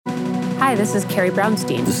Hi, this is Carrie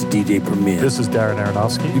Brownstein. This is DJ Premier. This is Darren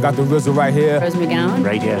Aronofsky. You got the RZA right here. Rose McGowan.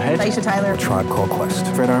 Radiohead. Aisha Tyler. Tribe Called Quest.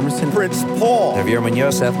 Fred Armisen. Prince Paul. Javier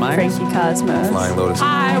Munoz, Seth Meyers. Frankie Cosmos. Flying Lotus.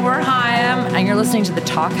 Hi, we're Chaim, and you're listening to the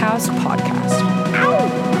Talk House podcast.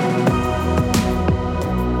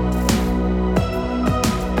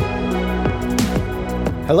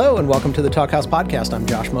 Hello and welcome to the Talk House podcast. I'm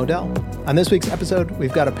Josh Modell. On this week's episode,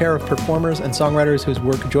 we've got a pair of performers and songwriters whose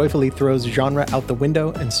work joyfully throws genre out the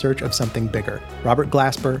window in search of something bigger. Robert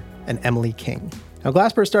Glasper and Emily King. Now,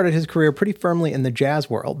 Glasper started his career pretty firmly in the jazz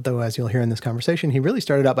world, though as you'll hear in this conversation, he really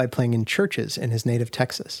started out by playing in churches in his native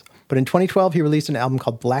Texas. But in 2012, he released an album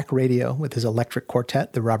called Black Radio with his electric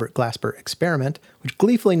quartet, the Robert Glasper Experiment, which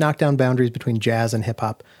gleefully knocked down boundaries between jazz and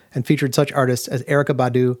hip-hop and featured such artists as Erykah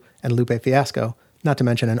Badu and Lupe Fiasco, not to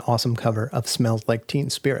mention an awesome cover of Smells Like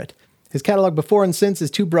Teen Spirit. His catalog before and since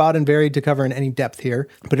is too broad and varied to cover in any depth here,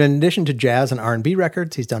 but in addition to jazz and R&B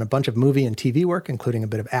records, he's done a bunch of movie and TV work, including a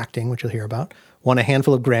bit of acting, which you'll hear about, won a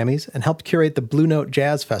handful of Grammys, and helped curate the Blue Note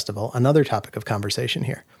Jazz Festival, another topic of conversation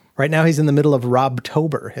here. Right now he's in the middle of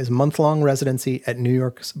Robtober, his month-long residency at New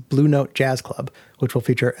York's Blue Note Jazz Club, which will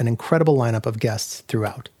feature an incredible lineup of guests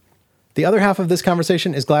throughout. The other half of this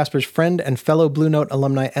conversation is Glasper's friend and fellow Blue Note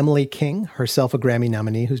alumni Emily King, herself a Grammy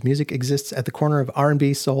nominee whose music exists at the corner of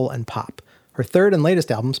R&B, soul, and pop. Her third and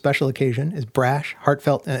latest album, Special Occasion, is brash,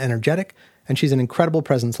 heartfelt, and energetic, and she's an incredible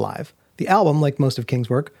presence live. The album, like most of King's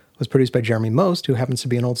work, was produced by Jeremy Most, who happens to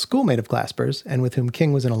be an old schoolmate of Glasper's, and with whom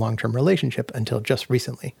King was in a long-term relationship until just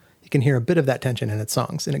recently. You can hear a bit of that tension in its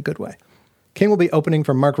songs in a good way. King will be opening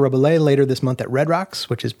for Marc Robillé later this month at Red Rocks,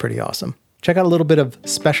 which is pretty awesome. Check out a little bit of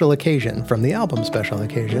Special Occasion from the album Special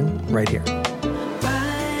Occasion right here.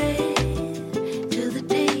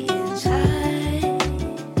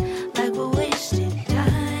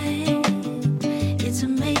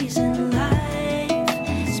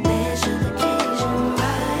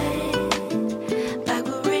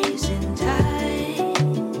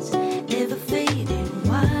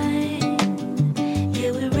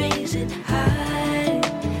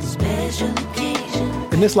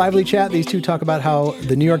 In this lively chat, these two talk about how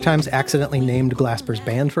the New York Times accidentally named Glasper's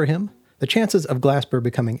band for him, the chances of Glasper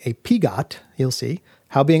becoming a PGOT, you'll see,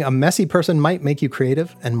 how being a messy person might make you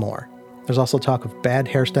creative, and more. There's also talk of bad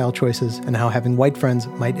hairstyle choices and how having white friends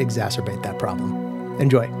might exacerbate that problem.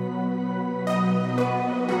 Enjoy.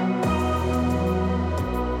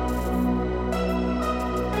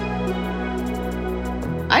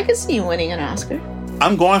 I could see you winning an Oscar.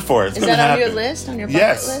 I'm going for it. Is that on your list, on your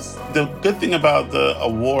bucket list? The good thing about the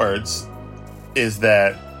awards is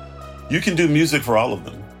that you can do music for all of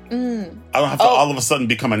them. I don't have to all of a sudden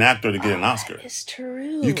become an actor to get an Oscar. It's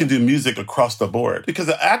true. You can do music across the board because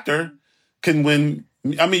an actor can win.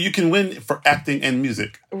 I mean, you can win for acting and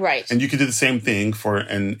music. Right. And you can do the same thing for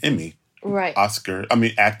an Emmy. Right.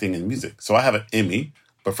 Acting and music. So I have an Emmy,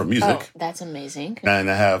 but for music. Oh, that's amazing. And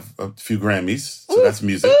I have a few Grammys, so that's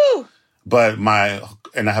music. Ooh. But I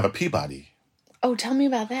have a Peabody. Oh, tell me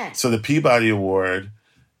about that. So the Peabody Award,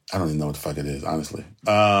 I don't even know what the fuck it is, honestly.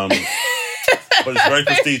 But it's very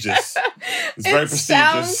prestigious. It's very prestigious.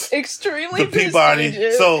 Sounds extremely the Peabody.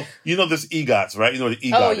 prestigious. So you know this EGOTs, right? You know what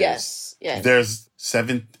the EGOT is? Yes. There's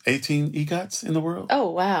 18 EGOTs in the world.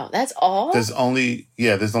 Oh, wow. That's all? There's only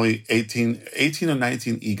 18 or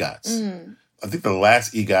 19 EGOTs. I think the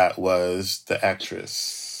last EGOT was the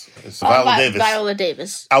actress. It's Viola Davis. Viola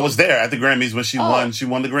Davis. I was there at the Grammys when she won. She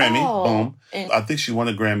won the Grammy. Boom. And I think she won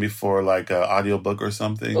a Grammy for like an audiobook or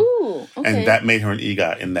something. Ooh, okay. And that made her an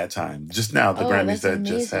EGOT in that time. Just now, the Grammys that's that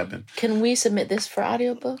amazing. just happened. Can we submit this for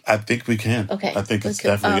audiobook? I think we can. Okay. I think it's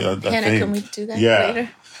definitely a Hannah, thing. can we do that later?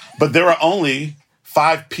 But there are only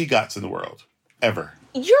 5 PGOTs in the world, ever.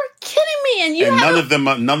 You're kidding me. And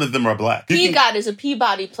none of them are black. EGOT is a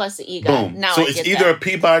Peabody plus the EGOT. Boom. Now so I it's get either that. a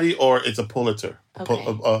Peabody or it's a Pulitzer. Okay.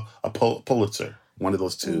 A Pulitzer. One of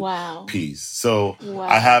those two Wow. P's. So Wow.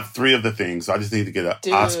 I have 3 of the things. So I just need to get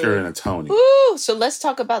an Oscar and a Tony. Ooh, so let's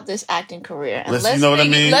talk about this acting career. And you know what I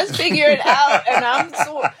mean? Let's figure it out. And I'm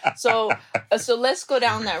so let's go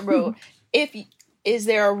down that road. Is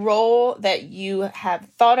there a role that you have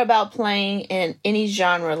thought about playing in any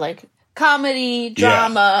genre, like comedy,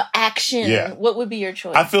 drama, action? Yeah. What would be your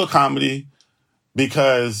choice? I feel comedy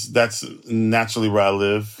because that's naturally where I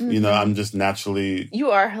live. You know, I'm just naturally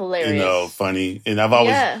you are hilarious. Funny. And I've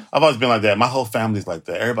always been like that. My whole family's like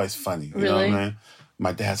that. Everybody's funny. You know what I mean?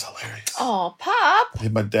 My dad's hilarious. Oh,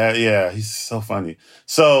 Pop. My dad, he's so funny.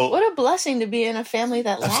 So what a blessing to be in a family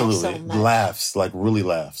that laughs so much. Laughs, like really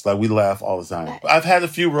laughs. Like we laugh all the time. I've had a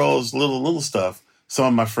few roles, little stuff. Some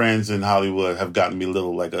of my friends in Hollywood have gotten me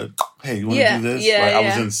little like hey, you want to do this? I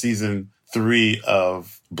was in season 3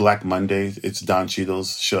 of Black Monday. It's Don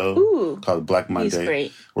Cheadle's show called Black Monday. He's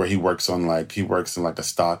great. Where he works in like a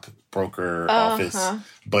stockbroker office.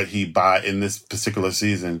 But in this particular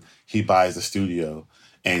season, he buys a studio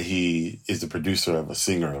and he is the producer of a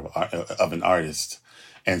singer, of an artist.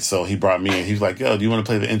 And so he brought me in. He was like, yo, do you want to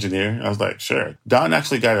play the engineer? And I was like, sure. Don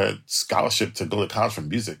actually got a scholarship to go to college for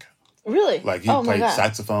music. Really? Like, he played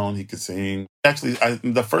saxophone. He could sing. Actually,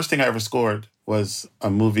 the first thing I ever scored was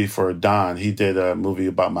a movie for Don. He did a movie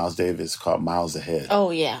about Miles Davis called Miles Ahead.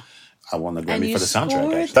 Oh, yeah. I won the Grammy for the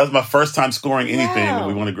soundtrack, actually. That was my first time scoring anything when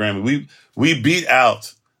we won a Grammy. We beat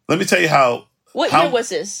out. Let me tell you how. What year was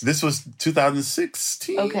this? This was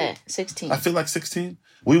 2016. Okay, 16. I feel like 16.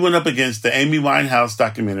 We went up against the Amy Winehouse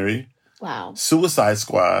documentary. Wow. Suicide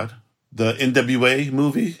Squad, the NWA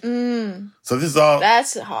movie. So this is all.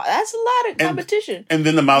 That's a lot of competition. And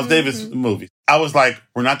then the Miles Davis movie. I was like,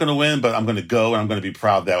 we're not going to win, but I'm going to go and I'm going to be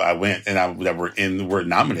proud that I went and that we're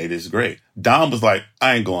nominated. It's great. Don was like,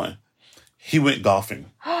 I ain't going. He went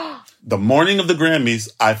golfing. The morning of the Grammys,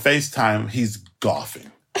 I FaceTime. He's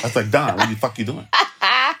golfing. I was like, Don, what the fuck you doing?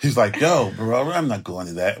 He's like, yo, bro, I'm not going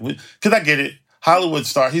to that. Because I get it. Hollywood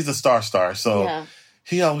star. He's a star. So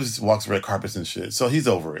he always walks red carpets and shit. So he's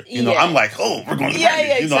over it. You know, I'm like, oh, we're going to the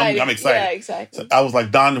Grammys. You know, I'm excited. Yeah, exactly. So I was like,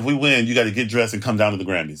 Don, if we win, you got to get dressed and come down to the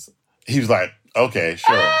Grammys. He was like, okay,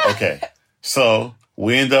 sure. Okay. So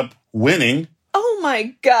we end up winning. Oh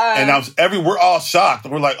my God. And we're all shocked.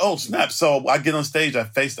 We're like, oh, snap. So I get on stage.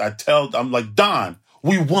 I'm like, Don,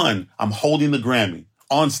 we won. I'm holding the Grammy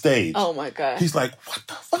on stage. Oh my God. He's like, what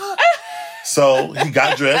the fuck? So he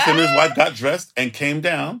got dressed, and his wife got dressed and came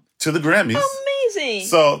down to the Grammys. Amazing.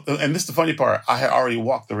 So, and this is the funny part. I had already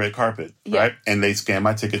walked the red carpet, right? And they scanned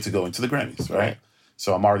my ticket to go into the Grammys, right?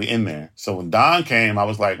 So I'm already in there. So when Don came, I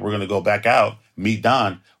was like, we're going to go back out, meet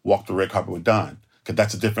Don, walk the red carpet with Don. Because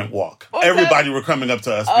that's a different walk. Okay. Everybody were coming up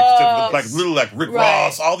to us. Like Rick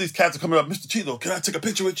Ross. All these cats are coming up. Mr. Cheeto, can I take a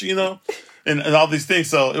picture with you, you know? And all these things.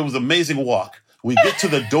 So it was an amazing walk. We get to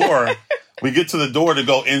the door. To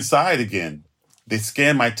go inside again. They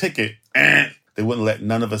scanned my ticket. And they wouldn't let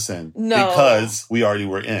none of us in. No. Because we already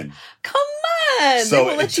were in. Come on. So they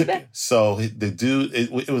won't let you back. So the dude,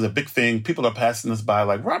 it was a big thing. People are passing us by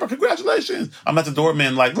like, Robert, congratulations. I'm at the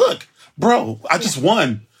doorman like, look, bro, I just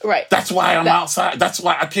won. Right. That's why I'm outside. That's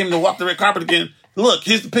why I came to walk the red carpet again. Look,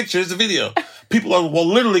 here's the picture. Here's the video. People are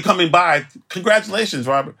literally coming by. Congratulations,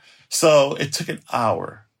 Robert. So it took an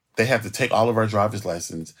hour. They had to take all of our driver's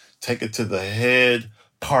license, take it to the head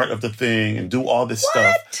part of the thing and do all this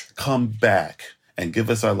stuff. Come back and give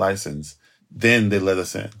us our license. Then they let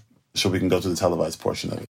us in so we can go to the televised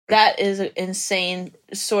portion of it. That is an insane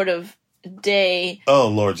sort of day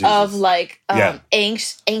Lord Jesus. Of like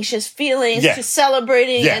anxious feelings to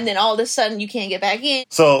celebrating, and then all of a sudden you can't get back in.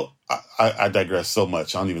 So I digress so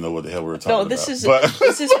much. I don't even know what the hell we were talking about. This is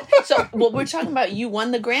so what we're talking about. You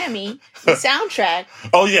won the Grammy, the soundtrack.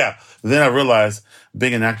 Oh yeah. Then I realized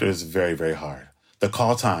being an actor is very, very hard. The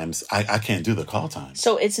call times, I can't do the call times.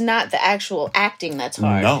 So it's not the actual acting that's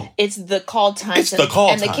hard. No. It's the call times. It's the call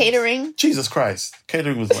times. And the catering. Jesus Christ.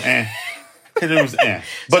 Catering was Catering was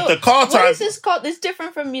But the call times. What is this called? It's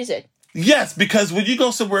different from music. Yes, because when you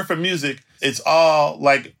go somewhere for music, it's all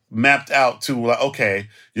like mapped out to like, okay,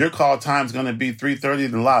 your call time's going to be 3:30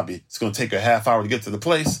 in the lobby. It's going to take a half hour to get to the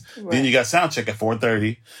place. Right. Then you got sound check at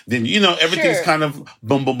 4:30. Then, everything's kind of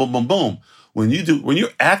boom, boom, boom, boom, boom. When you're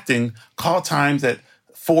acting, call times at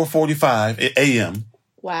 4:45 a.m.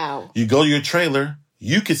 Wow. You go to your trailer.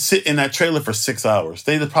 You could sit in that trailer for 6 hours.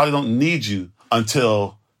 They probably don't need you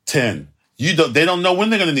until 10. They don't know when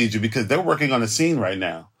they're going to need you because they're working on a scene right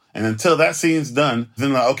now. And until that scene's done,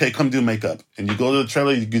 then like, okay, come do makeup. And you go to the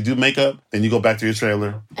trailer, you do makeup, then you go back to your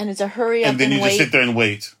trailer. And it's a hurry up and then you wait. just sit there and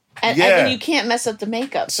wait. And then you can't mess up the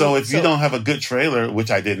makeup. So if you don't have a good trailer,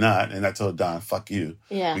 which I did not, and I told Don, fuck you.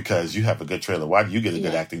 Yeah. Because you have a good trailer. Why do you get a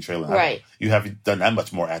good acting trailer? Right. You haven't done that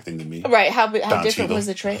much more acting than me. Right. How different was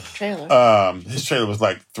the trailer? His trailer was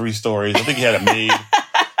like 3 stories. I think he had a maid.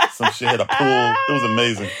 Some shit had a pool. It was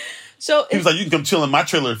amazing. So he was like, "You can come chill in my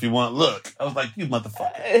trailer if you want." Look, I was like, "You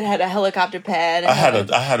motherfucker!" It had a helicopter pad. I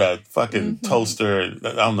had a fucking toaster.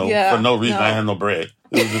 I don't know for no reason. I had no bread.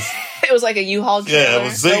 It was just. It was like a U-Haul trailer. Yeah,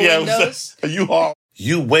 it was a U-Haul.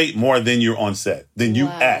 You wait more than you're on set. Then you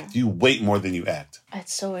act. You wait more than you act.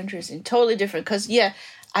 That's so interesting. Totally different. Because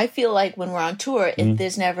I feel like when we're on tour,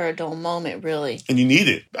 there's never a dull moment, really. And you need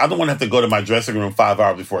it. I don't want to have to go to my dressing room 5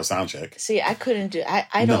 hours before a sound check. See, I couldn't do it.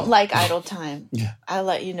 I don't like idle time. I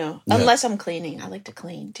like, unless I'm cleaning. I like to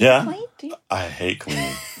clean. Do you clean? I hate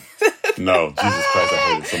cleaning. No, Jesus Christ, I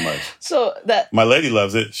hate it so much. So that. My lady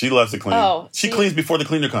loves it. She loves to clean. Oh, she see? cleans before the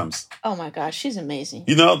cleaner comes. Oh my gosh, she's amazing.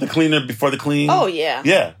 You know, the cleaner before the clean? Oh, yeah.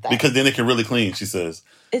 Yeah, because then it can really clean, she says.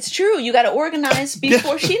 It's true. You got to organize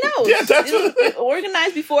before she knows. Yeah, that's what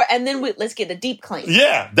organize before, and then let's get a deep clean.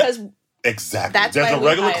 Yeah. Because exactly. that's there's why a we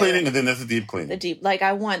regular hire cleaning and then there's a deep cleaning. the deep. Like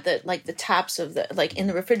I want the tops of the in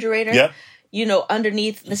the refrigerator. Yep. You know,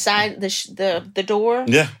 underneath the side the door.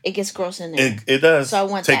 Yeah. It gets gross in there. It does. So I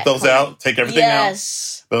want take that those clean. out. Take everything out.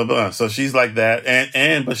 Yes. Blah, blah, blah. So she's like that,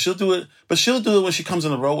 but she'll do it. But she'll do it when she comes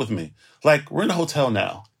on the road with me. Like we're in a hotel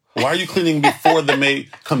now. Why are you cleaning before the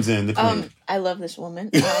maid comes in to clean? I love this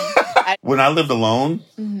woman. When I lived alone,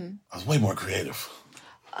 Mm-hmm. I was way more creative.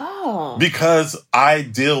 Oh. Because I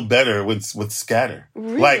deal better with scatter.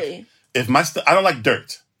 Really? Like if I don't like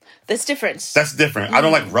dirt. That's different. That's different. I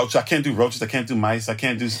don't like roaches. I can't do roaches. I can't do mice. I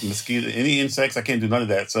can't do mosquitoes. Any insects. I can't do none of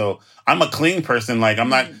that. So I'm a clean person. Like I'm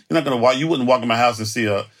not. You're not gonna walk. You wouldn't walk in my house and see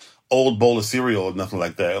a old bowl of cereal or nothing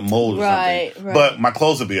like that. A mold or something. Right. But my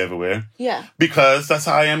clothes will be everywhere. Yeah. Because that's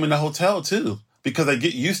how I am in the hotel too. Because I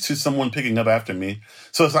get used to someone picking up after me.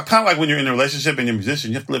 So it's kind of like when you're in a relationship and you're a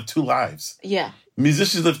musician, you have to live two lives. Yeah.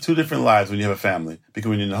 Musicians live two different lives when you have a family. Because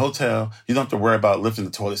when you're in a hotel, you don't have to worry about lifting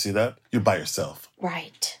the toilet seat up. You're by yourself.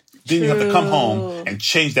 Right. Then you have to come home and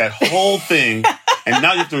change that whole thing. And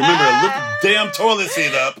now you have to remember to lift the damn toilet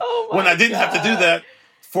seat up when I didn't have to do that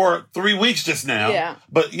for 3 weeks just now. Yeah.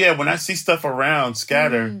 But yeah, when I see stuff around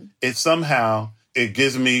scattered, it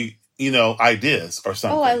gives me, ideas or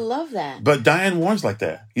something. Oh, I love that. But Diane Warren's like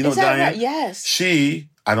that. You know Is that Diane? right? Yes.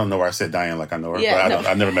 I don't know where I said Diane like I know her, Yeah, but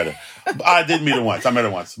I never met her. I did meet her once. I met her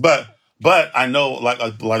once. But I know like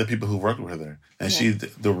a lot of people who worked with her there. And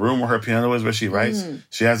the room where her piano is, where she writes,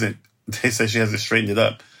 they say she hasn't straightened it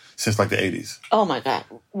up since like the 80s. Oh my God.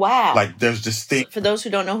 Wow. Like there's distinct. For those who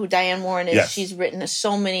don't know who Diane Warren is, Yes. she's written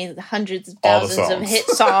so many hundreds of All the thousands of songs. hit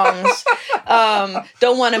songs.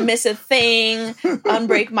 Don't Want to Miss a Thing,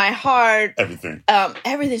 Unbreak My Heart, Everything.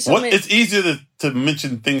 everything. So many. It's easier to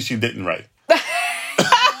mention things she didn't write.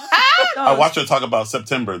 I watched her talk about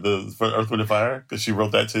September, for Earth, Wind, and Fire, because she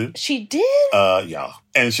wrote that too. She did? Yeah.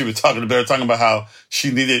 And they were talking about how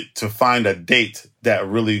she needed to find a date that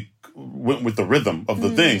really went with the rhythm of the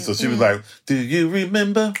thing. So she was like, do you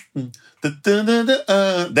remember?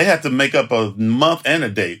 They had to make up a month and a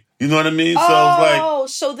date. You know what I mean? So it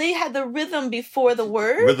was so they had the rhythm before the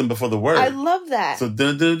word? like rhythm before the word. I love that. So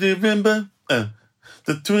do you remember? The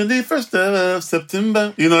 21st of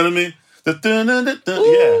September. You know what I mean? Yeah.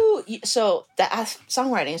 Ooh, so that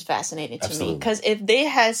songwriting is fascinating to me Absolutely. because if they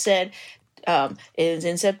had said it's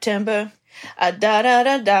in September,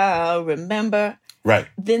 remember, Right.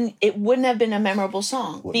 then it wouldn't have been a memorable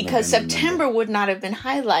song Wouldn't because have been September would not have been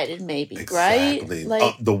highlighted, maybe, Exactly. right?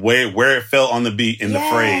 Like The way where it fell on the beat in the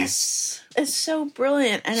phrase. yes, it's so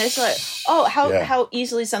brilliant, and it's like, Yeah. how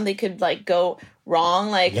easily something could like go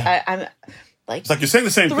wrong. Like Yeah. I'm like It's like you're saying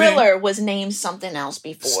the same Thriller was named something else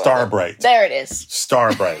before. Starbright. There it is.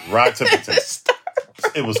 Starbright. Rod Tipton.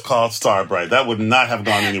 It was called Starbright. That would not have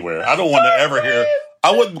gone anywhere. I don't want to ever hear.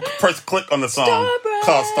 I wouldn't press click on the song Starbright.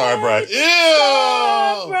 called Starbright. Ew!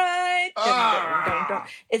 Starbright. Ah.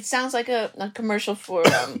 It sounds like a commercial for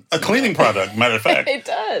A cleaning product, matter of fact. it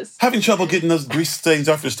does. Having trouble getting those grease stains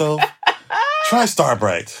off your stove? Try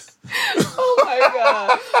Starbright. Oh my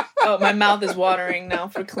God. Oh, my mouth is watering now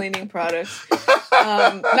for cleaning products.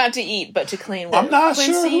 Not to eat, but to clean. I'm not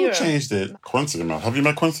Quincy sure who or- changed it. Quincy, man. Have you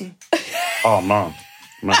met Quincy? Oh, man.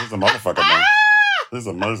 Man, he's a motherfucker, man. He's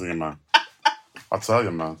amazing, man. I tell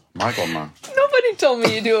you, man. Michael, man. Nobody told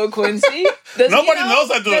me you do a Quincy. Does Nobody he know?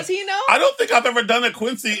 knows I do it. Does he know? I don't think I've ever done a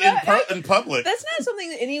Quincy in public. That's not something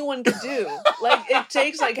that anyone could do. Like it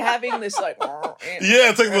takes like having this like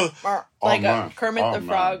Yeah, it's like like man. a Kermit the man.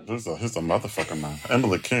 Frog. He's a motherfucker, man.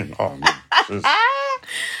 Emily King. Oh, man. Jeez.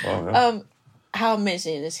 Oh, yeah. How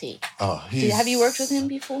amazing is he? Oh, Have you worked with him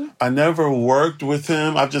before? I never worked with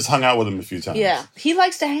him. I've just hung out with him a few times. Yeah, he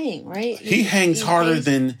likes to hang, right? He hangs harder hangs-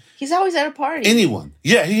 than He's always at a party. anyone.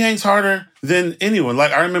 Yeah, he hangs harder than anyone.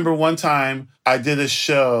 Like, I remember one time I did a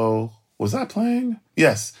show. Was I playing?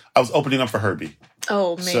 Yes. I was opening up for Herbie.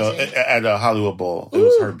 Oh, amazing. So at a Hollywood Bowl. It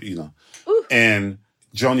was Herbie, Ooh. And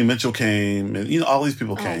Joni Mitchell came, and all these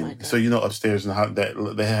people my came. God. So upstairs and how that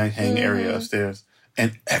the hang area upstairs,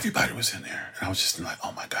 and everybody was in there, and I was just like,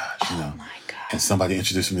 oh my gosh, Oh my God. And somebody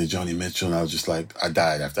introduced me to Joni Mitchell, and I was just like, I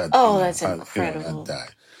died after. That's I incredible.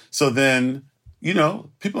 died. So then,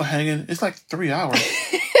 people are hanging. It's like 3 hours.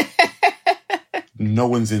 No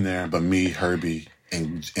one's in there but me, Herbie,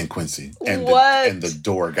 and Quincy and What? the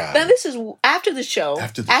door guy. Now this is after the show.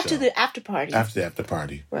 After After show. the after party. After the after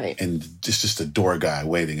party. Right. And just the door guy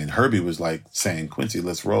waiting. And Herbie was like saying, Quincy,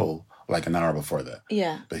 let's roll, like an hour before that.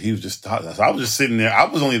 Yeah. But he was just talking. So I was just sitting there. I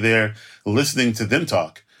was only there listening to them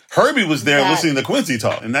talk. Herbie was there listening to Quincy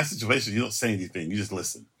talk. In that situation, you don't say anything. You just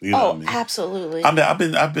listen. You know what I mean? Absolutely.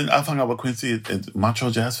 I've hung out with Quincy at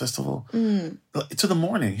Montreal Jazz Festival to the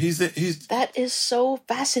morning. That is so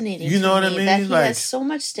fascinating. You know what I me, mean? That he Like, has so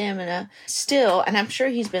much stamina still, and I'm sure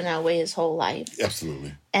he's been that way his whole life.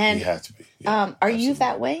 absolutely. And he had to be. Yeah, are you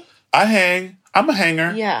that way? I hang. I'm a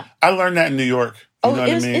hanger. Yeah. I learned that in New York. You know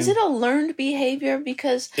what I mean? Is it a learned behavior?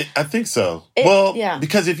 Because I think so. Yeah.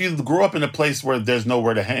 Because if you grow up in a place where there's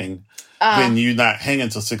nowhere to hang, then you're not hanging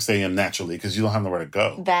until 6 a.m. naturally because you don't have nowhere to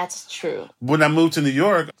go. That's true. When I moved to New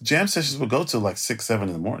York, jam sessions would go till like 6, 7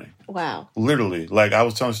 in the morning. Wow. Literally. Like I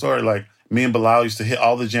was telling a story, like me and Bilal used to hit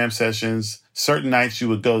all the jam sessions. Certain nights you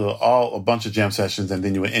would go to a bunch of jam sessions and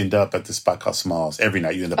then you would end up at this spot called Smalls. Every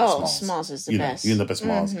night you end up at Smalls. Smalls is the best. You end up at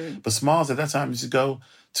Smalls. Mm-hmm. But Smalls at that time used to go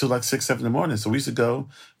till like 6, 7 in the morning. So we used to go,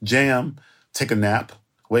 jam, take a nap,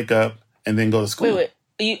 wake up, and then go to school. Wait.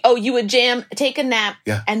 You would jam, take a nap,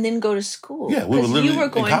 and then go to school. Yeah, we were literally you were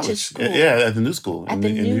going in college. to school. Yeah, at the new school At in the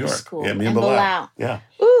New new York. school. Yeah, me and and Bilal. Bilal. Yeah.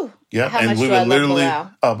 Ooh. Yeah, How and much we do were I love literally.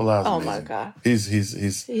 Bilal? Oh, Bilal's Oh, amazing. my God.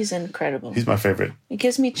 He's incredible. He's my favorite. It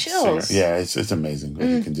gives me chills. singer. Yeah, it's amazing what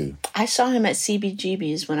he can do. I saw him at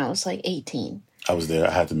CBGB's when I was like 18. I was there.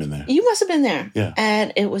 I had to been there. You must have been there. Yeah.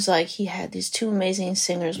 And it was like he had these two amazing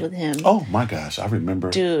singers with him. Oh my gosh, I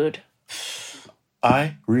remember. Dude.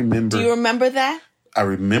 I remember. Do you remember that? I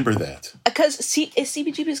remember that. Because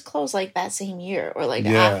CBGB's closed like that same year or like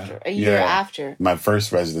a year after. My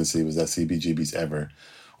first residency was at CBGB's ever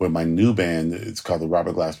with my new band. It's called the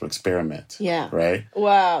Robert Glasper Experiment. Yeah. Right?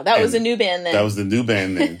 Wow. That was a new band then. That was the new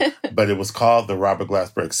band then. But it was called the Robert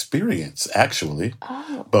Glasper Experience, actually.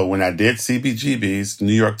 Oh. But when I did CBGB's,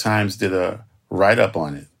 New York Times did a write-up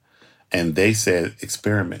on it. And they said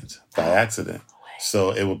experiment by accident.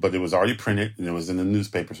 So but it was already printed and it was in the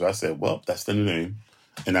newspaper. So I said, well, that's the new name.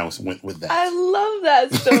 And I went with that. I love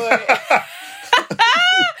that story.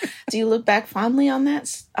 Do you look back fondly on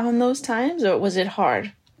those times, or was it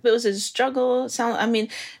hard? Was it a struggle? I mean,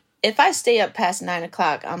 if I stay up past 9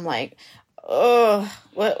 o'clock, I'm like, oh,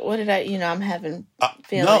 what did I? I'm having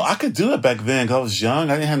feelings. No, I could do it back then because I was young.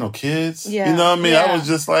 I didn't have no kids. Yeah. You know what I mean? Yeah. I was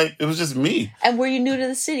just like, it was just me. And were you new to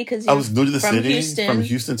the city? Because I was new to the from city, Houston. from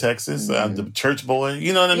Houston, Texas. The church boy.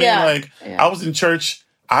 You know what I mean? Yeah. Like, Yeah. I was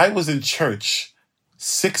in church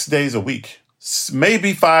 6 days a week,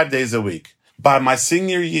 maybe 5 days a week. By my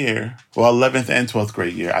senior year, 11th and 12th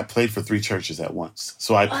grade year, I played for 3 churches at once.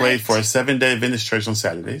 So I played for a 7-day Adventist church on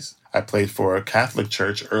Saturdays. I played for a Catholic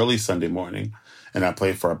church early Sunday morning. And I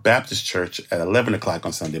played for a Baptist church at 11 o'clock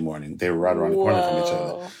on Sunday morning. They were right around the corner from each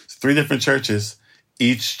other. It's 3 different churches.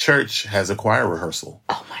 Each church has a choir rehearsal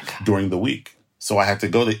during the week. So I had to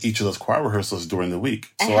go to each of those choir rehearsals during the week.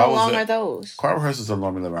 And so how long are those? Choir rehearsals are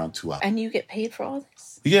normally around 2 hours. And you get paid for all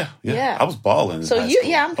this? Yeah. I was balling. So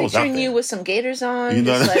I'm picturing you with some gaiters on,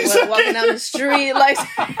 just walking down the street, like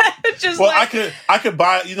just. Well, I could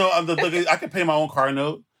buy. I could pay my own car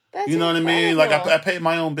note. That's you know what I mean? Like I paid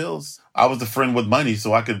my own bills. I was the friend with money,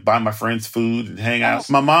 so I could buy my friends food and hang out.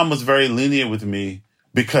 My mom was very lenient with me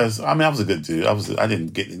because I was a good dude. I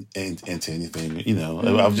didn't get into anything. Mm-hmm.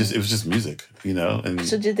 It was just music. And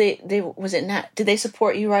so did did they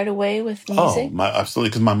support you right away with music? Oh, absolutely,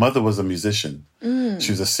 because my mother was a musician.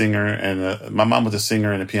 She was a singer, and my mom was a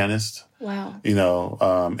singer and a pianist. Wow.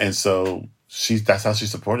 And so that's how she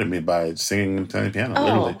supported me, by singing and playing piano,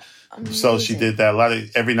 literally. Amazing. So she did that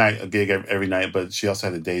a gig every night, but she also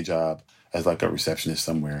had a day job as like a receptionist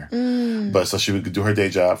somewhere. But so she would do her day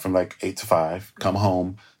job from like 8 to 5, come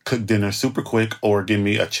home, cook dinner super quick, or give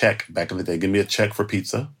me a check back in the day. Give me a check for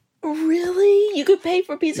pizza. Really? You could pay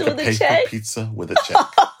for pizza with a check? Pay for pizza with a check.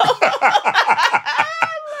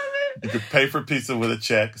 You could pay for pizza with a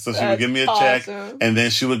check. So she would give me a check, and then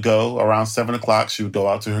she would go around 7 o'clock. She would go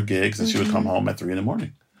out to her gigs, and she would come home at 3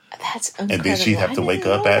 a.m. That's incredible. And then she'd have to wake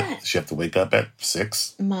up at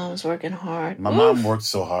 6. Mom's working hard. My mom worked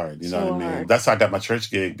so hard. You know what I mean? Hard. That's how I got my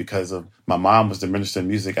church gig, because of my mom was the minister of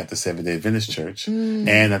music at the 7-day Adventist church and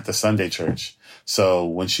at the Sunday church. So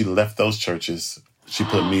when she left those churches, she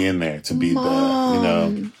put me in there to be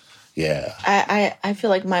yeah. I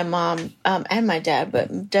feel like my mom and my dad,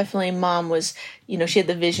 but definitely mom was, she had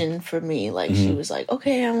the vision for me. Like she was like,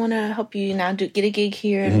 okay, I want to help you now get a gig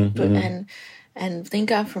here. And thank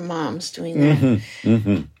God for moms doing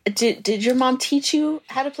that. Did your mom teach you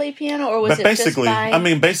how to play piano, or was it basically, just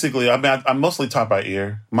by... basically, I'm mostly taught by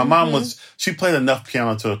ear. My mom she played enough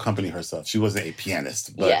piano to accompany herself. She wasn't a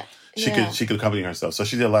pianist, but she could accompany herself. So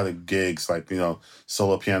she did a lot of gigs, like,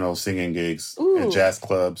 solo piano, singing gigs, at jazz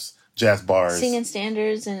clubs, jazz bars. Singing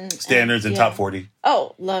standards and Top 40.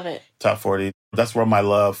 Oh, love it. Top 40. That's where my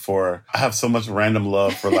love for... I have so much random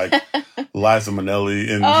love for, like, Liza Minnelli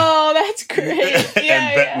and... Oh, that's great.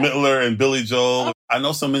 and Bette Midler and Billy Joel. I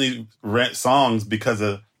know so many songs because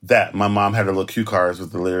of that. My mom had her little cue cards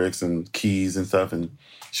with the lyrics and keys and stuff, and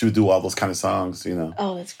she would do all those kind of songs,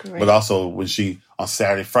 Oh, that's great. But also when she, on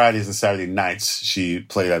Fridays and Saturday nights, she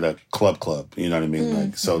played at a club, you know what I mean?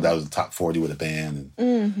 Like, so that was the top 40 with a band,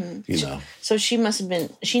 and, So she must have been,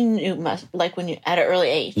 she knew, like when you, at an early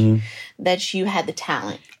age, that you had the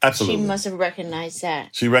talent. Absolutely. She must have recognized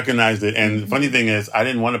that. She recognized it. And the funny thing is, I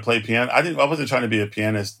didn't want to play piano. I wasn't trying to be a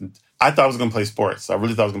pianist. I thought I was going to play sports. I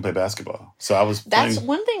really thought I was going to play basketball. So I was That's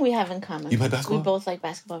one thing we have in common. You play basketball? We both like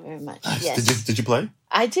basketball very much. Nice. Yes. Did you play?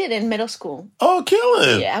 I did in middle school. Oh, kill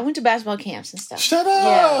it. Yeah, I went to basketball camps and stuff. Shut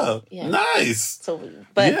up. Yeah. Nice. So,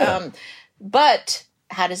 but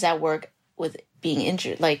how does that work with being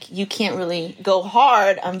injured? Like, you can't really go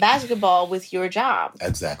hard on basketball with your job.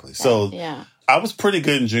 Exactly. So I was pretty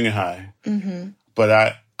good in junior high.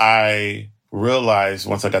 But I realized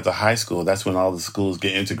once I got to high school, that's when all the schools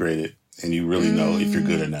get integrated and you really know if you're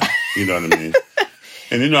good or not. You know what I mean?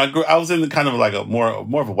 And, I was in kind of like a more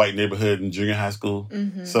of a white neighborhood in junior high school.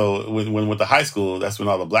 So when with the high school, that's when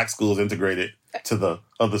all the black schools integrated to the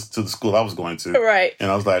school I was going to. Right.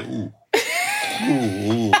 And I was like,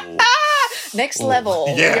 ooh. Next level.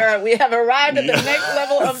 Yeah. We have arrived at the next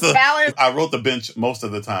level of balance. I wrote the bench most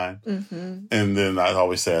of the time. And then I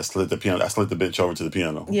always say I slid the bench over to the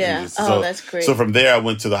piano. Yeah. That's great. So from there, I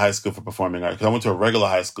went to the high school for performing arts because I went to a regular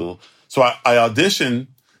high school. So I auditioned.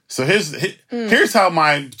 So here's how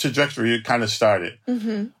my trajectory kind of started.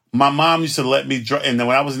 My mom used to let me, and then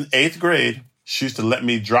when I was in 8th grade, she used to let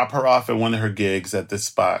me drop her off at one of her gigs at this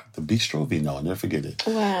spot, the Bistro Vino. I'll never forget it.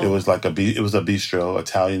 Wow. It was like a bistro,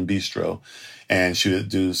 Italian bistro. And she would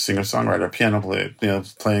do singer-songwriter, piano play,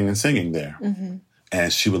 playing and singing there.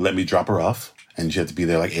 And she would let me drop her off, and she had to be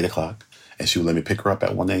there like 8 o'clock. And she would let me pick her up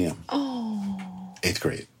at 1 a.m. Oh. 8th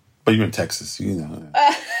grade. But you're in Texas,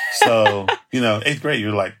 So, 8th grade,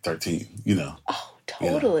 you're like 13, Oh,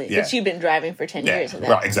 totally. Yeah. But you've been driving for 10 years of that.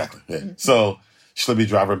 Right, exactly. Yeah. So she let me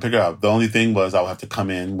drive her and pick her up. The only thing was I would have to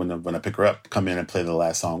come in, when I pick her up, come in and play the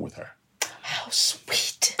last song with her. How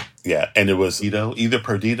sweet. Yeah, and it was either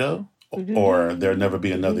Perdido or There'll Never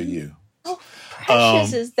Be Another You. How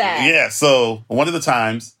precious is that? Yeah, so one of the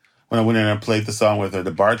times when I went in and played the song with her,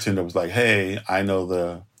 the bartender was like, hey, I know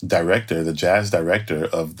the jazz director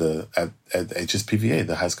at HSPVA,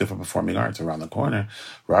 the High School for Performing Arts around the corner.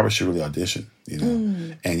 Robert should really audition,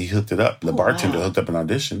 And he hooked it up. The bartender hooked up an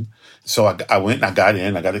audition. So I went and I got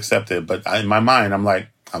in, I got accepted. But in my mind, I'm like,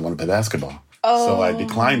 I want to play basketball. So I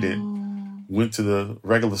declined it, went to the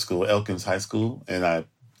regular school, Elkins High School, and I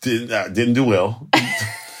didn't do well.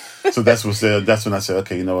 So that's when I said,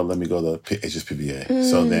 okay, you know what, let me go to HSPVA.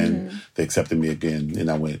 So then they accepted me again, and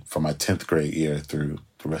I went from my 10th grade year through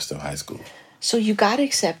the rest of high school. So you got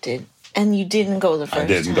accepted, and you didn't go the first time. I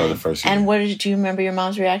didn't go the first year. And do you remember your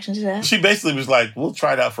mom's reaction to that? She basically was like, we'll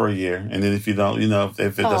try it out for a year, and then if you don't,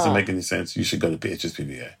 if it doesn't make any sense, you should go to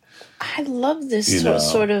HSPVA. I love this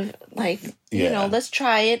sort of like, let's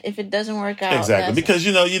try it. If it doesn't work out. Exactly. Because,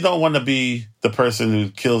 you don't want to be the person who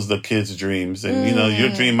kills the kids' dreams. And, your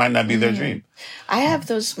dream might not be their dream. I have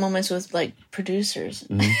those moments with, like, producers.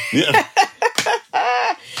 Yeah.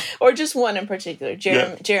 Or just one in particular.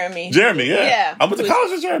 Jeremy. Jeremy, yeah. I went to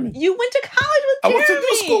college with Jeremy. You went to college with Jeremy? I went to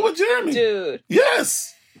middle school with Jeremy. Dude.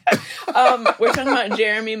 Yes. We're talking about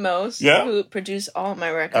Jeremy Most, who produced all my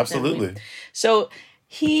records. Absolutely. So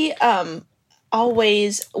he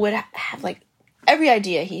always would have, like, every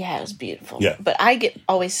idea he had was beautiful. Yeah. But I get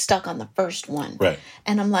always stuck on the first one. Right.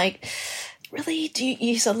 And I'm like, really?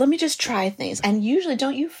 You said, let me just try things. And usually,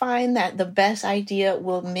 don't you find that the best idea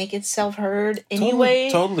will make itself heard anyway?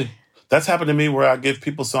 Totally. That's happened to me where I give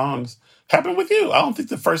people songs. Happened with you. I don't think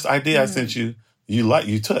the first idea I sent you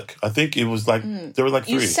took. I think it was like, there were like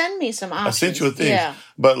 3. You send me some options. I sent you a thing. Yeah.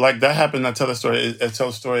 But like that happened, I tell a story.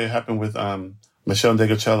 It happened with Michelle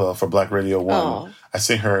Degocello for Black Radio 1. Oh. I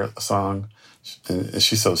sent her a song, and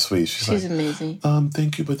she's so sweet. She's like, amazing.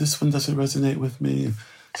 Thank you, but this one doesn't resonate with me.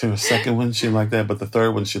 So her second one, she didn't like that, but the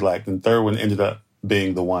third one she liked. And the third one ended up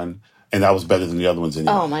being the one, and that was better than the other ones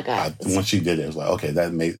anyway. Oh, my God. Once she did it was like, okay,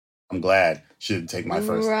 I'm glad she didn't take my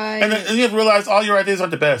first. Right. And you have to realize all your ideas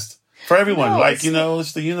aren't the best. For everyone, No, like, it's- you know,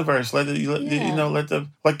 it's the universe. Let you know, let the,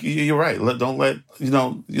 like, you're right. Don't let, you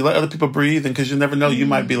know, you let other people breathe. And because you never know, you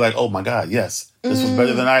might be like, oh my God, yes, this was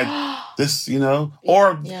better than this, you know,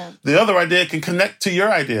 or the other idea can connect to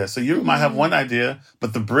your idea. So you might have one idea,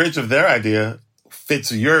 but the bridge of their idea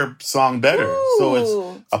fits your song better. Ooh. So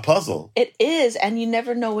it's a puzzle. It is, and you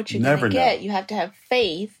never know what you're going to get. You have to have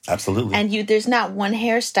faith. Absolutely. And there's not one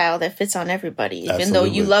hairstyle that fits on everybody. Even Absolutely.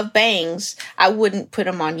 though you love bangs, I wouldn't put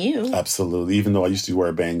them on you. Absolutely. Even though I used to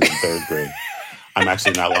wear bangs in 3rd grade. I'm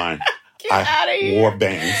actually not lying. Get outta here. Wore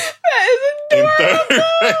bangs. That is In adorable. 3rd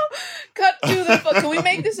grade. Cut to the Can we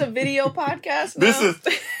make this a video podcast now?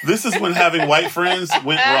 This is when having white friends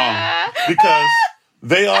went wrong. Because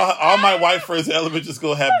all my white friends in elementary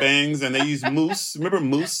school had bangs and they used mousse. Remember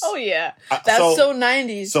mousse? Oh yeah. That's so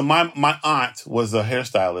 90s. So my aunt was a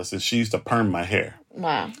hairstylist and she used to perm my hair.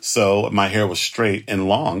 Wow. So my hair was straight and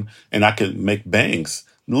long and I could make bangs.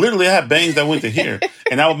 Literally, I had bangs that went to here,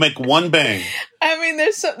 and I would make one bang. I mean,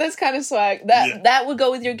 that's kind of swag. That would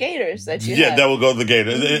go with your gators that you had. That would go with the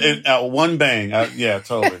gator. One bang.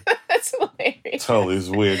 Totally. That's hilarious. Totally. It's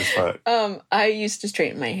weird as fuck. I used to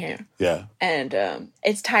straighten my hair. Yeah. And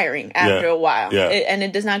it's tiring after a while. Yeah. And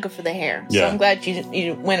it does not go for the hair. So Yeah. I'm glad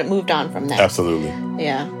you moved on from that. Absolutely.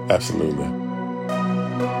 Yeah. Absolutely.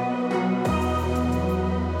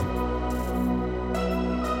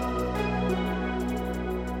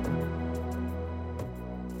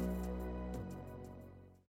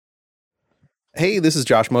 Hey, this is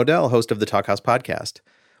Josh Modell, host of the Talk House podcast.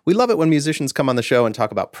 We love it when musicians come on the show and talk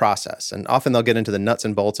about process, and often they'll get into the nuts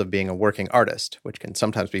and bolts of being a working artist, which can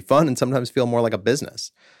sometimes be fun and sometimes feel more like a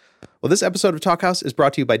business. Well, this episode of Talk House is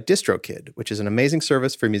brought to you by DistroKid, which is an amazing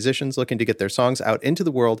service for musicians looking to get their songs out into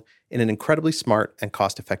the world in an incredibly smart and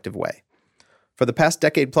cost-effective way. For the past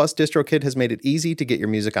decade plus, DistroKid has made it easy to get your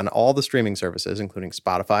music on all the streaming services, including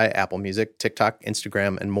Spotify, Apple Music, TikTok,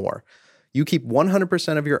 Instagram, and more. You keep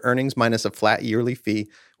 100% of your earnings minus a flat yearly fee,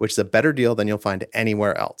 which is a better deal than you'll find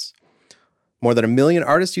anywhere else. More than 1 million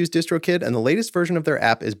artists use DistroKid, and the latest version of their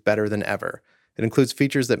app is better than ever. It includes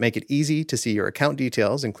features that make it easy to see your account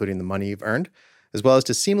details, including the money you've earned, as well as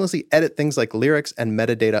to seamlessly edit things like lyrics and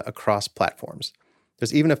metadata across platforms.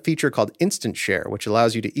 There's even a feature called Instant Share, which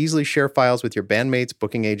allows you to easily share files with your bandmates,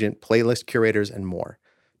 booking agent, playlist curators, and more.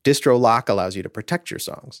 Distro Lock allows you to protect your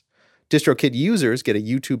songs. DistroKid users get a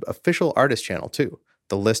YouTube official artist channel, too.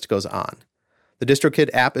 The list goes on. The DistroKid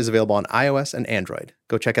app is available on iOS and Android.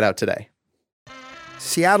 Go check it out today.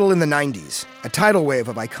 Seattle in the 90s. A tidal wave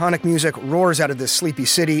of iconic music roars out of this sleepy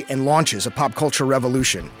city and launches a pop culture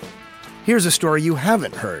revolution. Here's a story you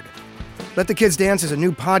haven't heard. Let the Kids Dance is a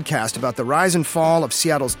new podcast about the rise and fall of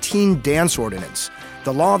Seattle's teen dance ordinance,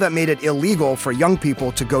 the law that made it illegal for young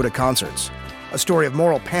people to go to concerts. A story of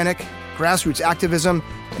moral panic, grassroots activism,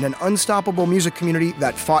 and an unstoppable music community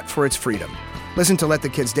that fought for its freedom. Listen to Let the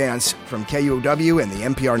Kids Dance from KUOW and the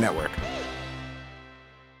NPR network.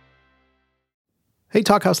 Hey,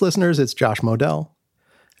 Talkhouse listeners, it's Josh Modell.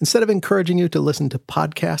 Instead of encouraging you to listen to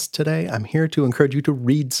podcasts today, I'm here to encourage you to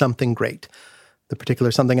read something great. The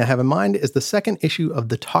particular something I have in mind is the second issue of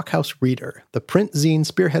the Talkhouse Reader, the print zine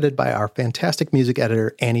spearheaded by our fantastic music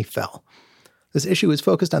editor, Annie Fell. This issue is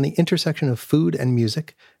focused on the intersection of food and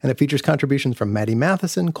music, and it features contributions from Maddie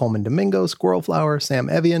Matheson, Coleman Domingo, Squirrel Flower, Sam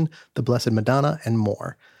Evian, The Blessed Madonna, and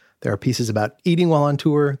more. There are pieces about eating while on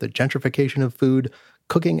tour, the gentrification of food,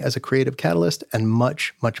 cooking as a creative catalyst, and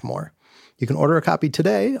much, much more. You can order a copy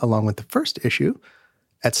today, along with the first issue,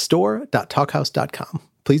 at store.talkhouse.com.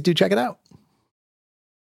 Please do check it out.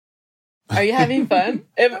 Are you having fun?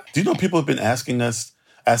 Do you know people have been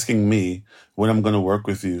asking me when I'm going to work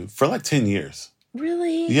with you for like 10 years.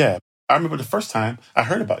 Really? Yeah. I remember the first time I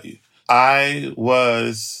heard about you. I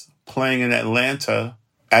was playing in Atlanta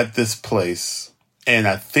at this place, and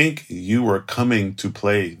I think you were coming to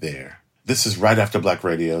play there. This is right after Black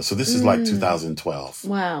Radio, so this is like 2012.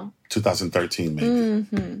 Wow. 2013, maybe.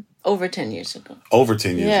 Mm-hmm. Over 10 years ago. Over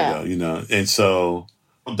 10 years ago, you know. And so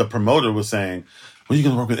the promoter was saying, when are you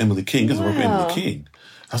going to work with Emily King? You're going to work with Emily King.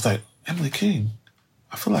 I was like, Emily King?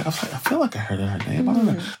 I feel like I heard her name. I don't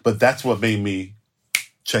know. But that's what made me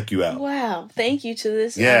check you out. Wow. Thank you to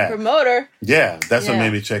this promoter. Yeah. That's what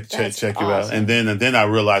made me check you out. And then I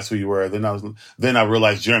realized who you were. Then I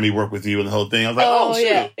realized Jeremy worked with you and the whole thing. I was like, oh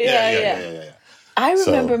shit. Yeah. I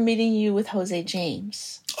remember meeting you with Jose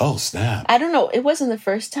James. Oh, snap. I don't know. It wasn't the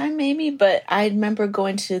first time, maybe, but I remember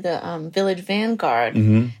going to the Village Vanguard,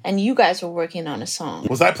 and you guys were working on a song.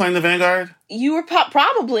 Was I playing the Vanguard? You were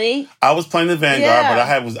probably. I was playing the Vanguard, but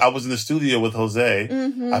I was in the studio with Jose.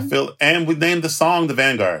 I feel, and we named the song the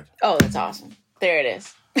Vanguard. Oh, that's awesome. There it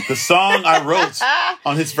is. The song I wrote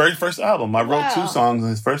on his very first album. I wrote 2 songs on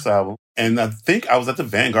his first album. And I think I was at the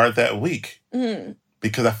Vanguard that week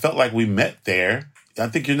because I felt like we met there. I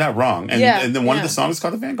think you're not wrong. And then one of the songs is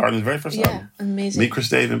called The Vanguard, his very first album. Yeah, amazing. Me, Chris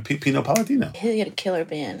Dave, and Pino Palladino. He had a killer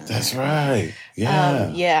band. That's right. Yeah.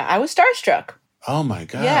 Yeah, I was starstruck. Oh, my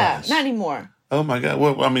gosh. Yeah, not anymore. Oh, my God.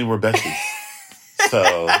 Well, I mean, we're besties. So,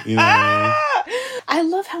 you know what I mean? I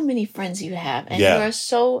love how many friends you have, and Yeah. you are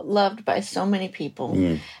so loved by so many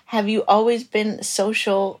people. Have you always been a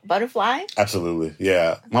social butterfly? Absolutely.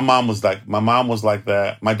 Yeah. My mom was like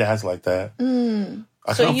that. My dad's like that.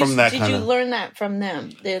 I come from that kind of... Did you learn that from them?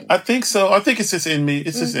 I think so. I think it's just in me.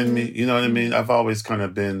 It's just in me. You know what I mean? I've always kind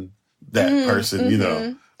of been that person, you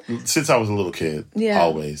know, since I was a little kid. Yeah.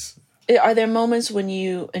 Always. Are there moments when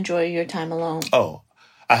you enjoy your time alone? Oh,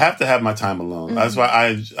 I have to have my time alone. That's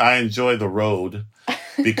why I enjoy the road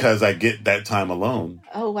because I get that time alone.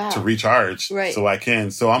 Oh, wow. To recharge. Right. So I can.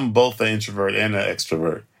 So I'm both an introvert and an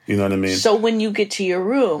extrovert. You know what I mean? So when you get to your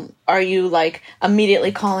room, are you like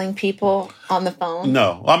immediately calling people on the phone?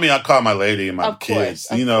 No. I mean, I call my lady and my kids,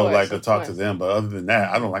 I talk to them. But other than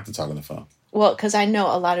that, I don't like to talk on the phone. Well, because I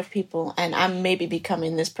know a lot of people, and I'm maybe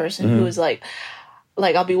becoming this person who is like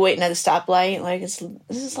I'll be waiting at the stoplight. Like, this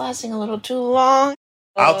is lasting a little too long.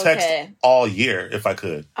 I'll text all year if I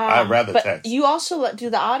could. I'd rather text. You also do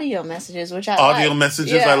the audio messages, which I audio like.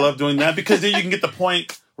 messages. Yeah. I love doing that because then you can get the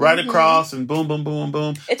point right across and boom, boom, boom,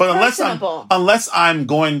 boom. It's but personable. I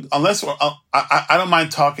don't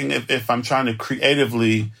mind talking if I'm trying to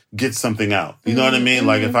creatively get something out. You know what I mean?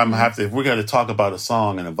 Like if we're going to talk about a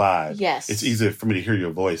song and a vibe. Yes. It's easier for me to hear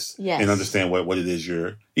your voice and understand what it is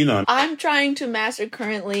you're, you know. I'm trying to master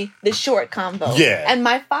currently the short combo. Yeah. And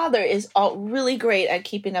my father is really great at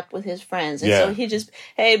keeping up with his friends. And so he just,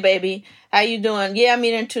 hey, baby, how you doing? Yeah, I'm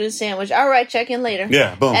eating a tuna sandwich. All right, check in later.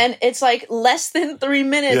 Yeah, boom. And it's like less than 3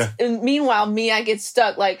 minutes. Yeah. And meanwhile, I get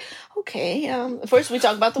stuck like, okay, first we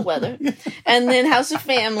talk about the weather. And then how's the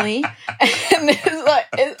family? And then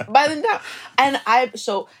by the time,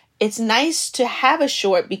 so it's nice to have a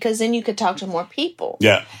short because then you could talk to more people.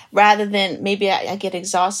 Yeah. Rather than maybe I get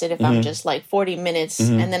exhausted if I'm just like 40 minutes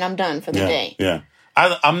and then I'm done for the day. Yeah.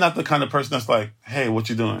 I'm not the kind of person that's like, hey, what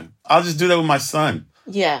you doing? I'll just do that with my son.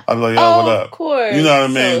 Yeah. I'll be like, yo, what up? Of course. You know what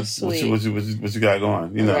I mean? So sweet. What you got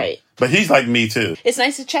going? You know? Right. But he's like me too. It's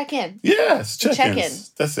nice to check in. Yes, check-ins. Check-in.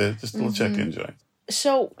 That's it. Just a little check-in joint.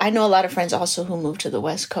 So I know a lot of friends also who moved to the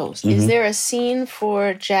West Coast. Is there a scene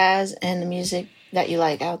for jazz and the music that you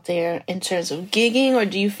like out there in terms of gigging, or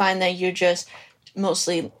do you find that you're just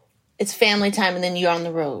mostly it's family time and then you're on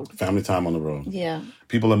the road? Family time on the road. Yeah.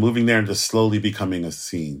 People are moving there and just slowly becoming a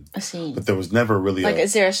scene. A scene. But there was never really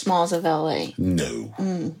is there a Smalls of LA? No.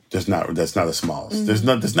 That's not a Smalls. There's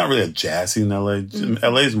not really a jazz scene in LA.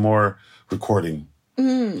 LA is more recording.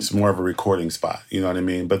 It's more of a recording spot. You know what I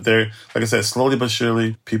mean? But like I said, slowly but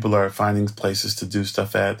surely, people are finding places to do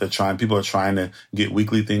stuff at. People are trying to get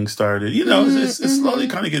weekly things started. You know, it's slowly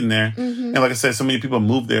kind of getting there. And like I said, so many people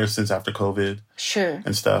moved there since after COVID. Sure.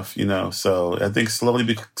 And stuff, you know. So I think slowly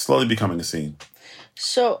becoming a scene.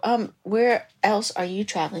 So, where else are you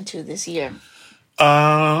traveling to this year?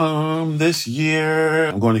 This year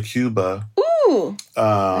I'm going to Cuba. Ooh,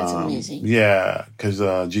 that's amazing. Yeah,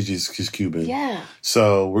 because she's Cuban. Yeah.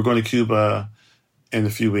 So we're going to Cuba in a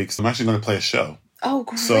few weeks. I'm actually going to play a show. Oh,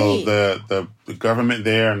 great. So the government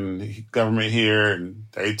there and government here, and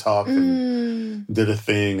they talked and did a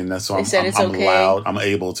thing, and that's why I'm okay. allowed. I'm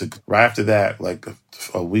able to. Right after that, like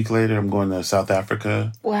a week later, I'm going to South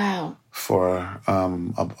Africa. Wow. For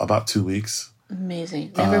about 2 weeks.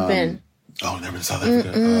 Amazing. Never been. Oh, never in South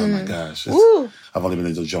Africa. Oh my gosh. I've only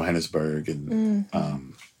been to Johannesburg and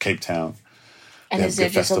Cape Town. And is there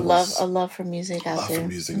just a love for music out there? Love for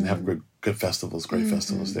music. They have good festivals, great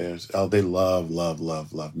festivals there. Oh, they love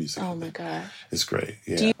music. Oh my God. It's great.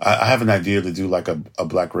 Yeah. I have an idea to do like a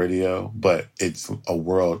black radio, but it's a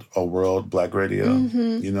world black radio.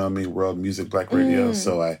 You know what I mean? World music black radio.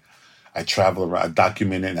 So I travel around, I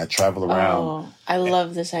document it and I travel around. Oh, I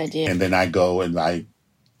love this idea. And then I go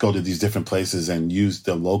to these different places and use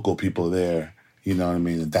the local people there. You know what I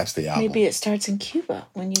mean? And that's the album. Maybe it starts in Cuba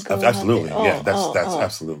when you go. Absolutely, out there. that's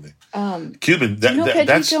absolutely. Cuban. Do you know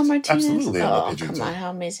Pedrito Martinez? Absolutely, I know Pedrito. Come on, how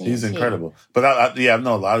amazing! He's incredible. But I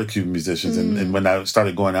know a lot of Cuban musicians, and when I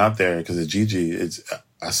started going out there because of Gigi,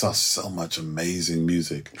 I saw so much amazing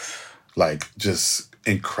music, like just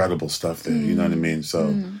incredible stuff there. You know what I mean?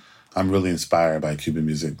 So I'm really inspired by Cuban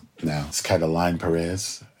music now. It's Cataline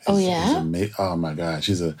Perez. Oh yeah. Oh my gosh,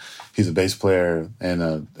 he's a bass player and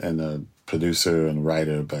a producer and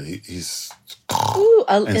writer, but he's Ooh,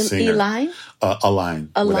 and singer. Elaine? Align.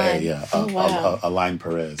 With a, Align. yeah. Oh, wow. Align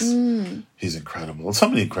Perez. He's incredible. So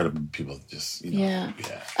many incredible people just, Yeah.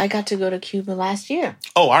 I got to go to Cuba last year.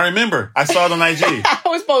 Oh, I remember. I saw it on IG. I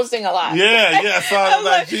was posting a lot. Yeah, I saw it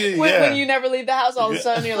on IG. When you never leave the house, all of a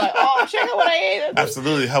sudden you're like, oh, check out what I ate.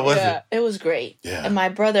 Absolutely. How was it? It was great. Yeah. And my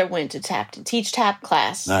brother went to teach tap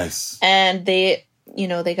class. Nice. And they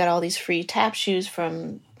got all these free tap shoes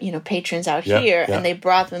from, patrons out here, and they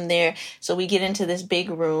brought them there. So we get into this big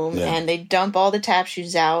room, and they dump all the tap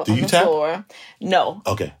shoes out on the floor. No.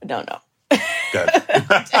 Okay. No. Good.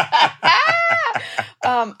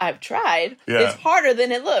 I've tried. Yeah. It's harder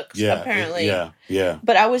than it looks, apparently. Yeah.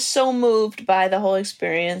 But I was so moved by the whole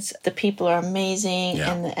experience. The people are amazing,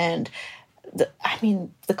 and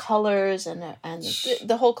the colors and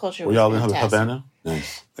the whole culture. Were y'all fantastic. in Havana?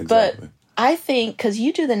 Nice. Exactly. But I think because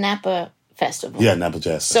you do the Napa Festival, Napa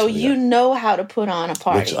Jazz so Festival, you know how to put on a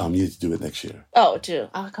party. Which you need to do it next year. Oh, too.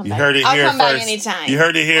 I'll come back. You heard it here I'll come first. back anytime. You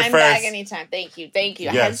heard it here I'm first. back anytime. Thank you. I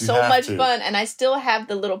Yes, had you so have much to. fun, and I still have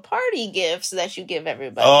the little party gifts that you give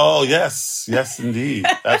everybody. Oh, yes, indeed.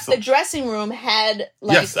 The Absolutely. dressing room had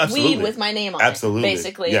weed with my name on it,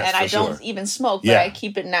 basically. Yes, and I for don't sure. even smoke, but I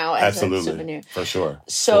keep it now as a souvenir. For sure.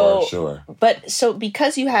 So, for sure. But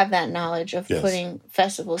because you have that knowledge of putting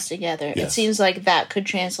festivals together, it Yes. seems like that could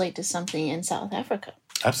translate to something in South Africa.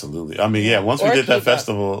 Absolutely. I mean, once we Or did that Cuba.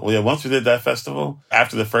 festival,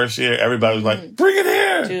 after the first year, everybody was like, bring it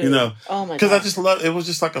here, Dude. Oh my Because I God. just love, it was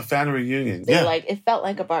just like a family reunion. It felt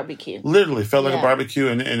like a barbecue. Literally felt like a Yeah. barbecue,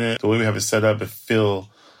 and the way we have it set up, it feel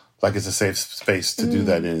like it's a safe space to do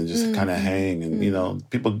that in and just kind of hang. And,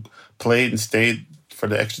 people played and stayed for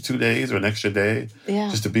the extra 2 days or an extra day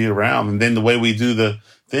just to be around. And then the way we do the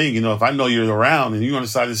thing, if I know you're around and you're on the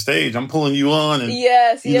side of the stage, I'm pulling you on and,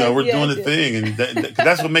 we're doing the thing. And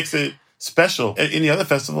that's what makes it special. At any other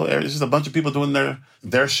festival, it's just a bunch of people doing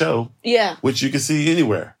their show. Yeah. Which you can see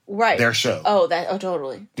anywhere. Right. Their show.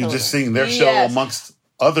 Totally. You're just seeing their show amongst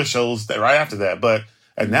other shows right after that. But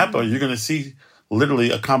at Napa, you're going to see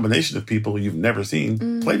literally a combination of people you've never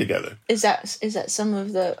seen play together. Is that some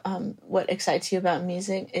of the what excites you about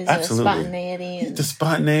music? Is Absolutely. the spontaneity? The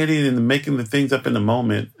spontaneity and making the things up in the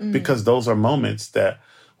moment, because those are moments that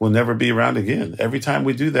will never be around again. Every time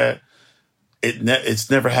we do that, it's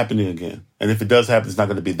never happening again. And if it does happen, it's not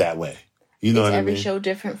going to be that way. You know what I mean? Is every show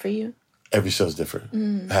different for you? Every show's different.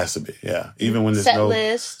 It has to be, yeah. Even when there's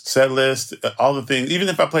set list, all the things. Even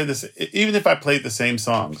if I played the same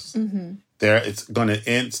songs, it's going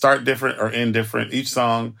to start different or end different. Each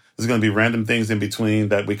song there's going to be random things in between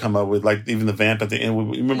that we come up with, like even the vamp at the end.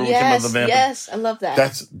 Remember we came up with the vamp? Yes, I love that.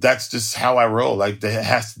 That's just how I roll. Like that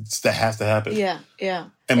has to happen. Yeah.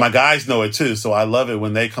 And my guys know it too, so I love it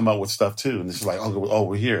when they come up with stuff too. And it's like, oh,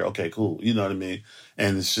 we're here. Okay, cool. You know what I mean?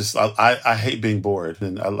 And it's just, I hate being bored,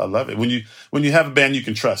 and I love it. When you have a band you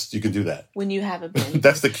can trust, you can do that. When you have a band,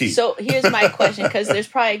 that's the key. So here's my question, because there's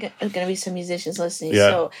probably going to be some musicians listening. Yeah.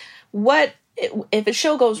 So, what if a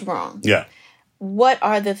show goes wrong? Yeah. What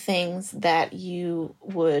are the things that you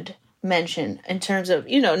would mention in terms of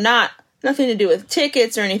nothing to do with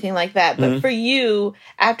tickets or anything like that, but for you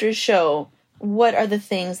after a show? What are the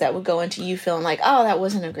things that would go into you feeling like, oh, that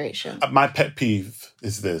wasn't a great show? My pet peeve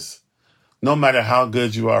is this. No matter how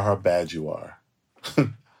good you are, or how bad you are,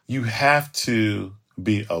 you have to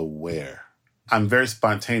be aware. I'm very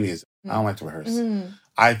spontaneous. I don't like to rehearse.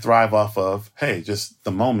 I thrive off of, just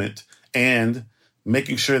the moment and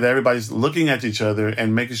making sure that everybody's looking at each other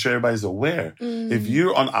and making sure everybody's aware. If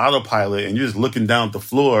you're on autopilot and you're just looking down at the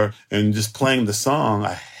floor and just playing the song,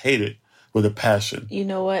 I hate it with a passion. You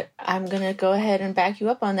know what? I'm going to go ahead and back you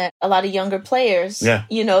up on that. A lot of younger players, they're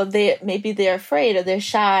afraid or they're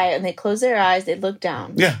shy and they close their eyes, they look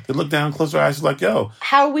down. Yeah, they look down, close their eyes, like, yo.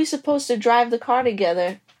 How are we supposed to drive the car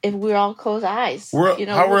together if we're all closed eyes? We're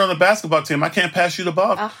on a basketball team. I can't pass you the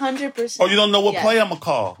ball. 100%. Or you don't know what play I'm going to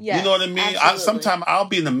call. Yes, you know what I mean? Sometimes I'll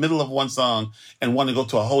be in the middle of one song and want to go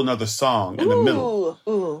to a whole nother song in the middle.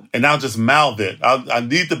 Ooh. And I'll just mouth it. I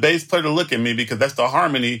need the bass player to look at me because that's the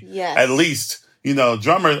harmony, at least.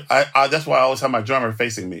 Drummer, that's why I always have my drummer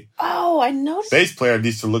facing me. Oh, I noticed. Bass player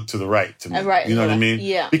needs to look to the right to me. Right. You know what I mean?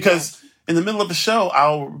 Yeah. Because in the middle of the show,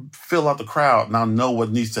 I'll fill out the crowd and I'll know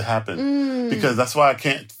what needs to happen. Because that's why I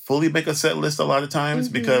can't fully make a set list a lot of times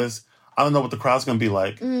because I don't know what the crowd's going to be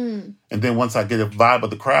like. And then once I get a vibe of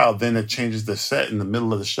the crowd, then it changes the set in the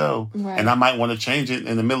middle of the show. Right. And I might want to change it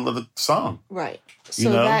in the middle of the song. Right.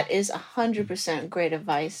 So that is 100% great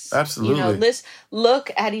advice. Absolutely. Let's look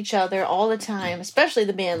at each other all the time, especially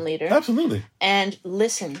the band leader. Absolutely. And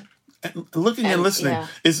listen. And looking and listening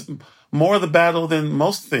is more of the battle than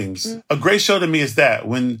most things. A great show to me is that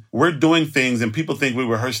when we're doing things and people think we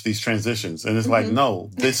rehearse these transitions. And it's like, no,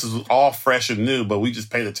 this is all fresh and new, but we just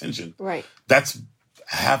paid attention. Right. That's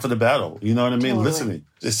half of the battle. You know what I mean? Totally. Listening.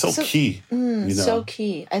 It's so key. You know? So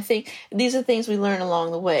key. I think these are things we learn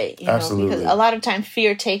along the way. You know, Absolutely. because a lot of time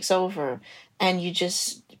fear takes over and you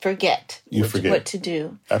just forget what to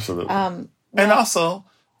do. Absolutely. And also,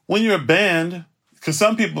 when you're a band, because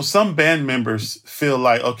some band members feel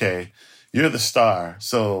like, okay, you're the star,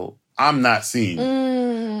 so I'm not seen.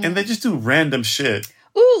 And they just do random shit.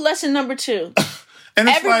 Ooh, lesson number 2. And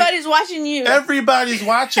it's everybody's watching you. Everybody's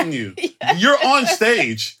watching you. Yes. You're on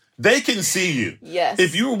stage. They can see you. Yes.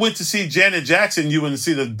 If you went to see Janet Jackson, you wouldn't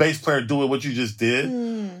see the bass player doing what you just did.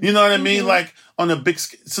 You know what I mean? Like on a big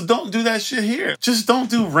scale. So don't do that shit here. Just don't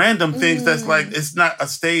do random things that's like, it's not a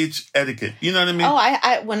stage etiquette. You know what I mean? Oh,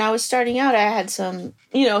 I when I was starting out, I had some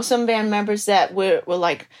band members that were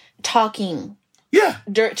like talking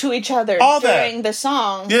to each other during the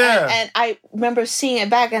song. Yeah. And I remember seeing it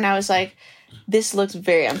back and I was like, this looks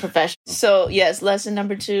very unprofessional. So, yes, lesson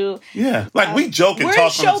number 2. Yeah. Like, we joke and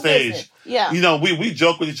talk on stage. Business. Yeah. You know, we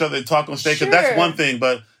joke with each other and talk on stage, because that's one thing,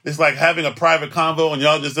 but it's like having a private convo and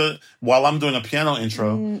y'all just, while I'm doing a piano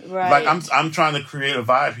intro, right. like, I'm trying to create a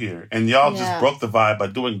vibe here, and y'all just broke the vibe by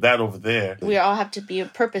doing that over there. We all have to be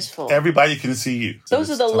purposeful. Everybody can see you. So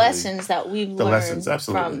those are the lessons that we've learned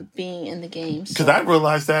from being in the game. Because I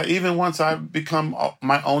realized that even once I become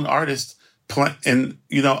my own artist, and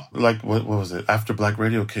like what was it after Black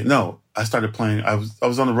Radio came? No, I started playing. I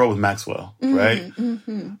was on the road with Maxwell, right?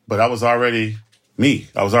 But I was already me.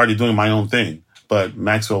 I was already doing my own thing. But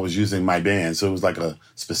Maxwell was using my band, so it was like a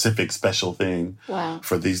specific, special thing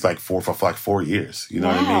for these for 4 years. You know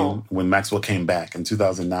what I mean? When Maxwell came back in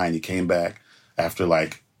 2009, he came back after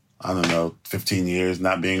 15 years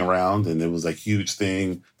not being around, and it was a huge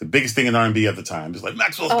thing, the biggest thing in R&B at the time. It was like,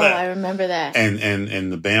 Maxwell's back. I remember that.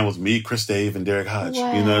 And the band was me, Chris Dave, and Derek Hodge. You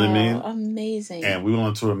know what I mean? Amazing. And we went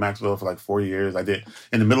on tour with Maxwell for 4 years. I did,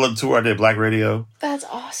 in the middle of the tour, I did Black Radio. That's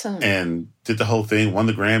awesome. And did the whole thing, won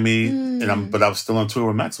the Grammy, but I was still on tour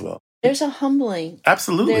with Maxwell. There's a humbling.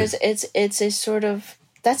 Absolutely. It's a sort of,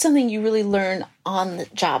 that's something you really learn on the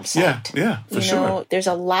job site. Yeah, for sure. There's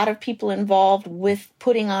a lot of people involved with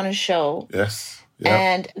putting on a show. Yes. Yep.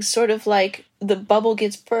 And sort of like the bubble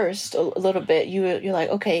gets burst a little bit. You're like,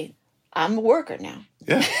 okay, I'm a worker now.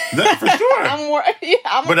 Yeah, for sure.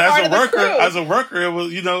 I'm but as a worker, it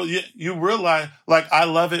was, you realize, I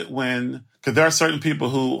love it because there are certain people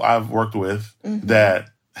who I've worked with that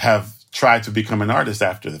have tried to become an artist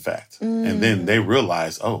after the fact. And then they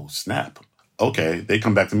realize, oh, snap. Okay, they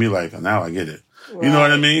come back to me now I get it. Right. You know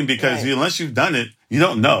what I mean? Because unless you've done it, you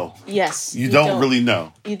don't know. Yes. You don't really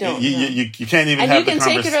know. You don't know. You can't even and have you can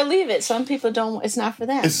take it or leave it. Some people don't. It's not for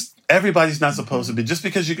them. Everybody's not supposed to be. Just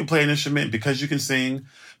because you can play an instrument, because you can sing,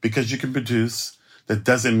 because you can produce, that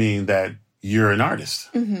doesn't mean that you're an artist.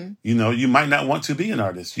 You might not want to be an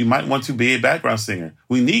artist. You might want to be a background singer.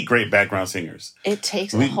 We need great background singers. It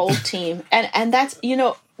takes a whole team. And that's,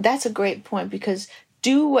 that's a great point, because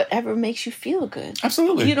do whatever makes you feel good.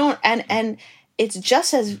 Absolutely. You don't, and it's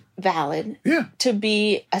just as valid to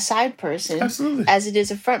be a side person as it is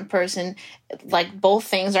a front person. Like, both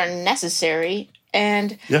things are necessary,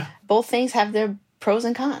 and both things have their pros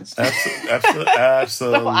and cons. Absolutely.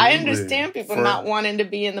 So I understand people not wanting to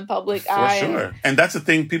be in the public eye. For sure. And that's the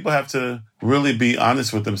thing. People have to really be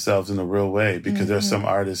honest with themselves in a real way, because there's some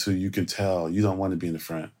artists who you can tell you don't want to be in the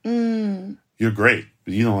front. You're great,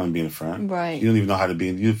 but you don't want to be in the front. Right. You don't even know how to be.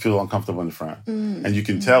 You feel uncomfortable in the front. And you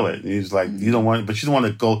can tell it. And it's like, you don't want, but you don't want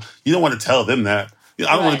to go, you don't want to tell them that.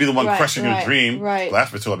 I don't want to be the one crushing your dream. Right.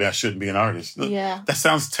 Glasper told me I shouldn't be an artist. Yeah. That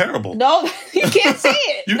sounds terrible. No, you can't say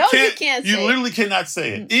it. You can't say You it. literally cannot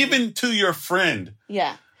say it. Even to your friend.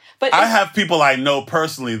 Yeah. But I have people I know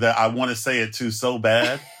personally that I want to say it to so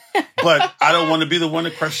bad, but I don't want to be the one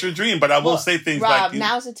to crush your dream. But I will say things Rob,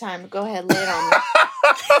 now's the time. Go ahead, lay it on me.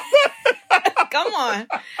 Come on.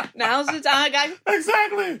 Now's the time.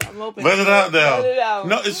 Exactly. I'm open. Let it out now. Let it out.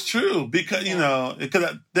 No, it's true. Because,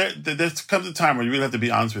 because there comes a time where you really have to be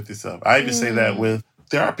honest with yourself. I even say that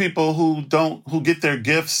there are people who get their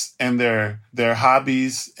gifts and their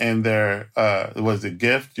hobbies and their,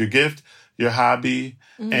 your gift, your hobby,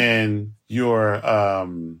 and your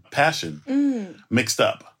passion mixed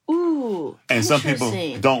up. Ooh, and some people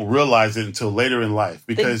don't realize it until later in life,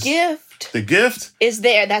 because the gift is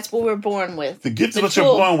there. That's what we're born with. The gift is what you're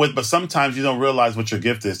born with, but sometimes you don't realize what your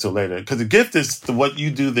gift is till later, because the gift is what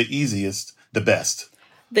you do the easiest, the best.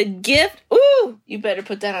 The gift. Ooh, you better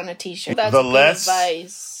put that on a t-shirt. That's good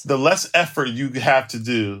advice. The less effort you have to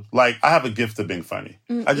do. Like, I have a gift of being funny.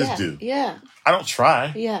 I just do. Yeah. I don't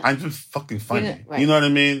try. Yeah. I'm just fucking funny. Yeah, right. You know what I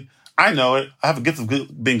mean? I know it. I have a gift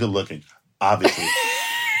of being good looking. Obviously.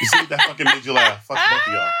 You see, that fucking made you laugh. Fuck both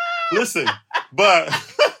of y'all. Listen, but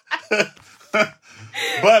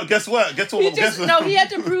guess what? He had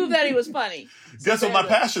to prove that he was funny. Guess what my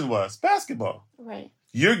passion was? Basketball. Right.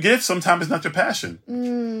 Your gift sometimes is not your passion.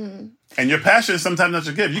 And your passion is sometimes not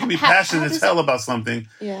your gift. You can be passionate as hell about something.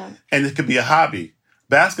 Yeah. And it could be a hobby.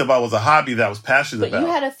 Basketball was a hobby that I was passionate about. But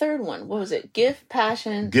you had a third one. What was it? Gift,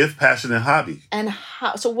 passion. Gift, passion, and hobby. And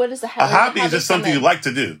so what is the hobby? A hobby is just something you like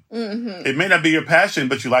to do. Mm-hmm. It may not be your passion,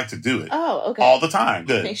 but you like to do it. Oh, okay. All the time.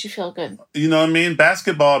 Good. Makes you feel good. You know what I mean?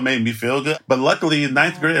 Basketball made me feel good. But luckily in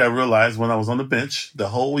 9th grade, I realized when I was on the bench the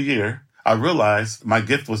whole year, I realized my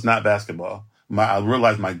gift was not basketball. I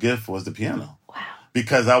realized my gift was the piano. Wow.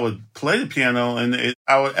 Because I would play the piano and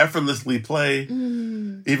I would effortlessly play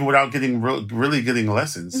even without getting really getting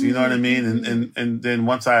lessons. You know what I mean? And then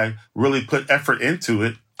once I really put effort into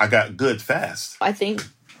it, I got good fast. I think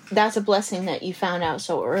that's a blessing that you found out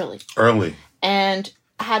so early. And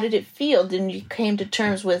how did it feel? Then you came to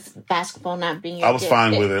terms with basketball not being your I was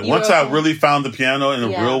fine with it. Once I really found the piano in a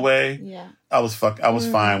real way, I was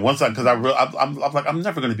fine. Once I'm like, I'm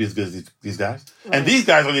never going to be as good as these guys. Right. And these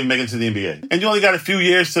guys don't even make it to the NBA. And you only got a few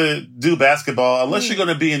years to do basketball, unless you're going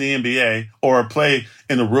to be in the NBA or play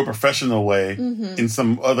in a real professional way in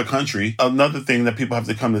some other country. Another thing that people have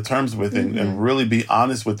to come to terms with and really be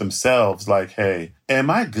honest with themselves, like, hey,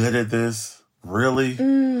 am I good at this? Really?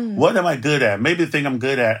 What am I good at? Maybe the thing I'm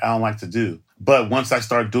good at, I don't like to do. But once I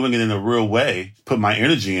start doing it in a real way, put my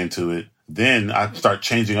energy into it, then I start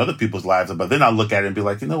changing other people's lives. But then I look at it and be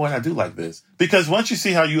like, you know what? I do like this. Because once you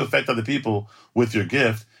see how you affect other people with your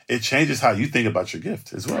gift, it changes how you think about your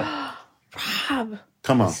gift as well. Rob.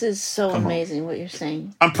 Come on. This is so amazing what you're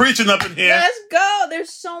saying. I'm preaching up in here. Let's go.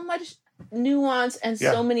 There's so much nuance and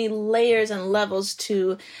so many layers and levels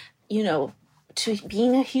to, to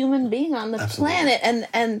being a human being on the planet.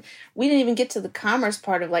 And we didn't even get to the commerce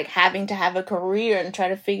part of like having to have a career and try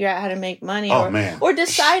to figure out how to make money or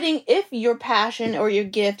deciding if your passion or your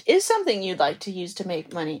gift is something you'd like to use to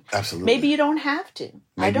make money. Absolutely. Maybe you don't have to.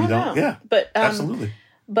 I don't know. Yeah. But absolutely.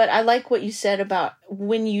 But I like what you said about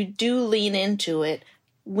when you do lean into it,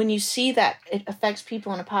 when you see that it affects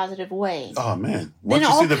people in a positive way. Oh, man. Then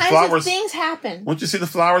all kinds of things happen. Once you see the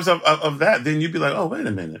flowers of that, then you'd be like, oh, wait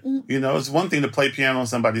a minute. It's one thing to play piano and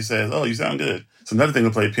somebody says, oh, you sound good. It's another thing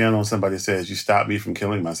to play piano and somebody says, you stopped me from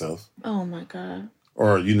killing myself. Oh, my God.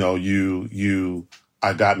 Or,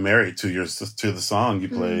 I got married to the song you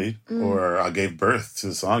played, or I gave birth to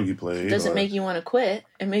the song you played. It doesn't make you want to quit.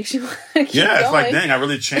 It makes you want to keep going. It's like, dang, I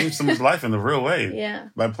really changed someone's life in a real way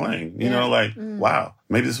by playing. Wow,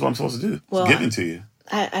 maybe this is what I'm supposed to do. Well, it's given to you.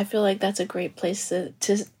 I feel like that's a great place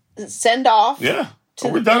to send off. Yeah.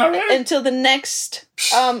 We're done already? Until the next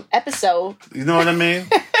episode. You know what I mean?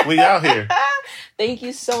 We out here. Thank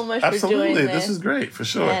you so much for doing this. This is great, for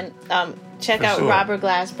sure. And check out Robert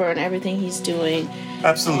Glasper and everything he's doing.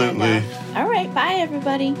 Absolutely. And, all right. Bye,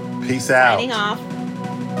 everybody. Peace out. Signing off.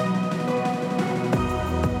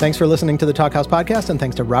 Thanks for listening to the Talkhouse podcast, and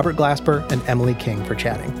thanks to Robert Glasper and Emily King for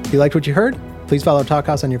chatting. If you liked what you heard, please follow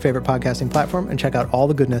Talkhouse on your favorite podcasting platform and check out all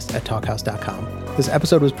the goodness at talkhouse.com. This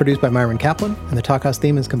episode was produced by Myron Kaplan, and the Talkhouse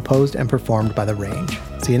theme is composed and performed by The Range.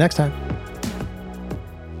 See you next time.